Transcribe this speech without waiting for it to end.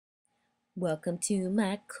Welcome to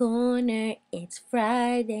my corner. It's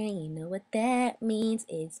Friday. You know what that means.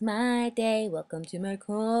 It's my day. Welcome to my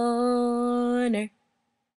corner.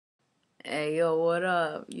 Hey, yo, what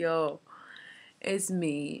up? Yo, it's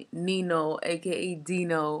me, Nino, aka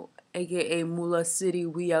Dino, aka Mula City.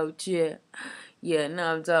 We out here. Yeah,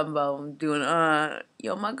 now I'm talking about I'm doing.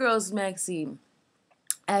 Yo, my girl Smaxxie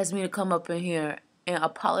asked me to come up in here and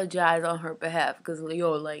apologize on her behalf because,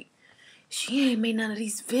 yo, like, she ain't made none of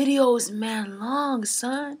these videos, man, long,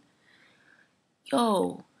 son.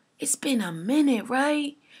 Yo, it's been a minute,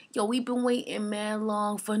 right? Yo, we been waiting man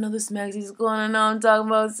long for another Smaxie's going on. Talking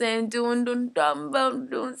about saying, talking about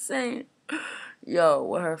doing, saying. Yo,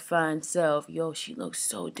 with her fine self, yo, she looks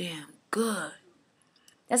so damn good.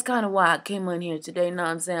 That's kind of why I came on here today. Know what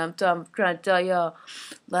I'm saying? I'm trying to tell y'all,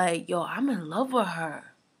 like, yo, I'm in love with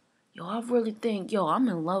her. Yo, I really think, yo, I'm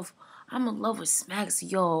in love. I'm in love with Smaxie,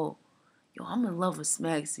 yo. Yo, I'm in love with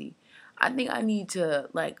Smaxie. I think I need to,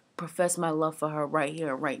 like, profess my love for her right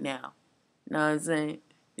here, right now. Know what I'm saying?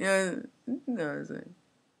 Yeah, know what I'm saying?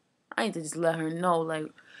 I need to just let her know,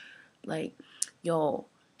 like, yo,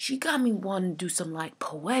 she got me wanting to do some like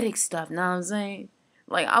poetic stuff. Know what I'm saying?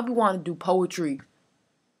 Like, I be wanting to do poetry.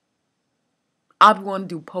 I be wanting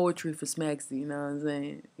to do poetry for Smaxy. You know what I'm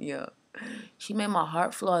saying? Yo, she made my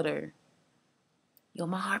heart flutter. Yo,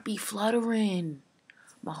 my heart be fluttering.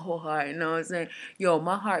 My whole heart. You know what I'm saying? Yo,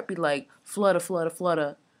 my heart be like flutter, flutter,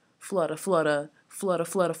 flutter, flutter, flutter, flutter,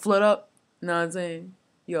 flutter, flutter. You know what I'm saying?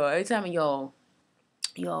 Yo, every time yo,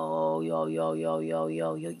 yo,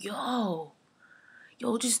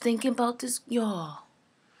 just thinking about this, yo.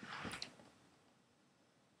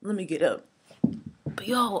 Let me get up. But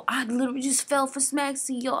yo, I literally just fell for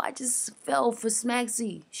Smaxie. Yo, I just fell for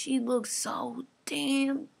Smaxie. She looks so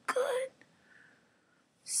damn good.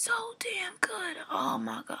 So damn good. Oh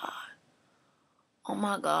my god. Oh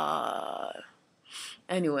my god.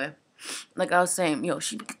 Anyway, like I was saying, yo,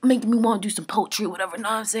 she making me want to do some poetry or whatever, know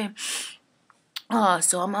what I'm saying?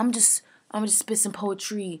 So I'm just spit some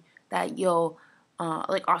poetry that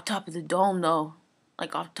like off top of the dome though.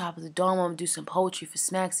 Like off top of the dome, I'm gonna do some poetry for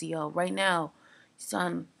Smaxie, yo. Right now,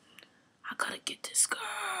 son, I gotta get this girl.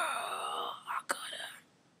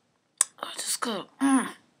 I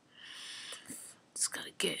just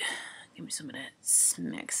gotta give me some of that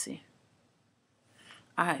Smaxie.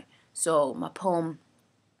 Alright, so my poem,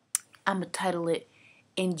 I'ma title it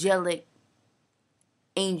Angelic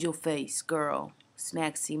Angel Face Girl.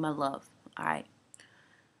 Smaxie, my love. Alright.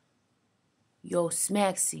 Yo,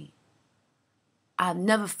 Smaxie, I've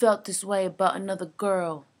never felt this way about another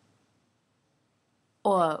girl,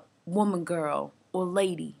 or woman girl, or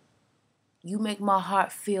lady. You make my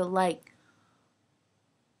heart feel like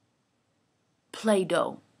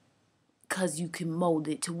Play-Doh, 'cause you can mold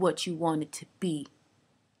it to what you want it to be.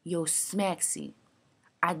 Yo, Smaxie,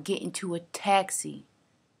 I get into a taxi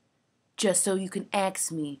just so you can ask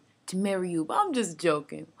me to marry you. But I'm just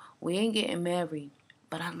joking. We ain't getting married,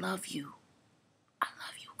 but I love you. I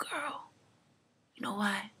love you, girl. You know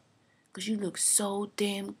why? 'Cause you look so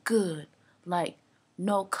damn good. Like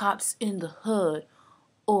No Cops in the Hood,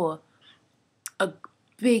 or A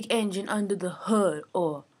Big Engine Under the Hood,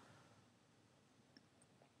 or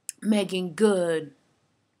Megan Good.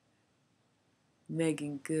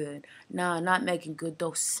 Megan Good. Nah, not Megan Good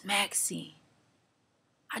though. Smaxy.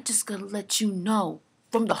 I just gotta let you know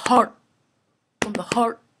from the heart, from the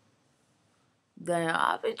heart, that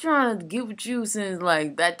I've been trying to get with you since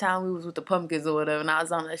like that time we was with the pumpkins or whatever, and I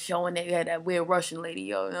was on that show and they had that weird Russian lady,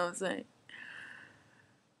 yo, you know what I'm saying?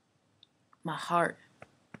 My heart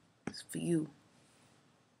is for you.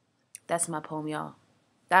 That's my poem, y'all.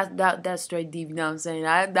 That's straight deep, you know what I'm saying?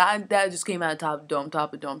 That just came out of top of the dome,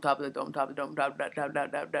 top of the dome, top of the dome, top of the dome, top of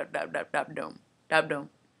the dome, top dome.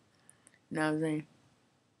 You know what I'm saying?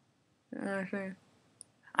 You know what I'm saying?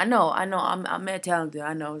 I'm mad talented.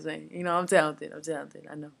 I know what I'm saying. You know, I'm talented.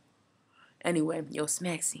 I know. Anyway, yo,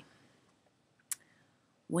 Smaxy,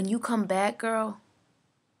 when you come back, girl,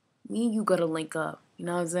 me and you gotta link up. You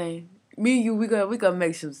know what I'm saying? Me and you, we gotta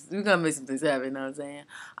make some things happen. You know what I'm saying?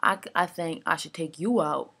 I think I should take you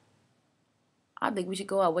out. I think we should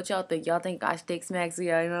go out. What y'all think? Y'all think I should take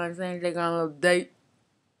Smaxy out? You know what I'm saying? Take her on a little date.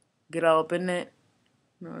 Get all up in that.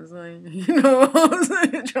 You know what I'm saying? You know what I'm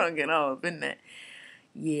saying? Trying to get all up in that.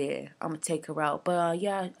 Yeah, I'm gonna take her out. But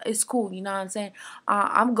yeah, it's cool. You know what I'm saying?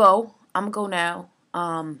 I'm go now.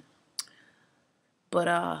 But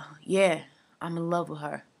yeah, I'm in love with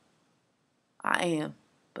her. I am.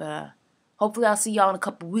 But hopefully I'll see y'all in a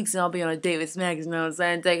couple weeks and I'll be on a date with Smackers, you know what I'm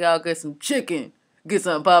saying? Take out, get some chicken. Get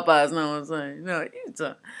some Popeyes, you know what I'm saying? No, you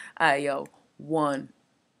talk. Alright, yo. One.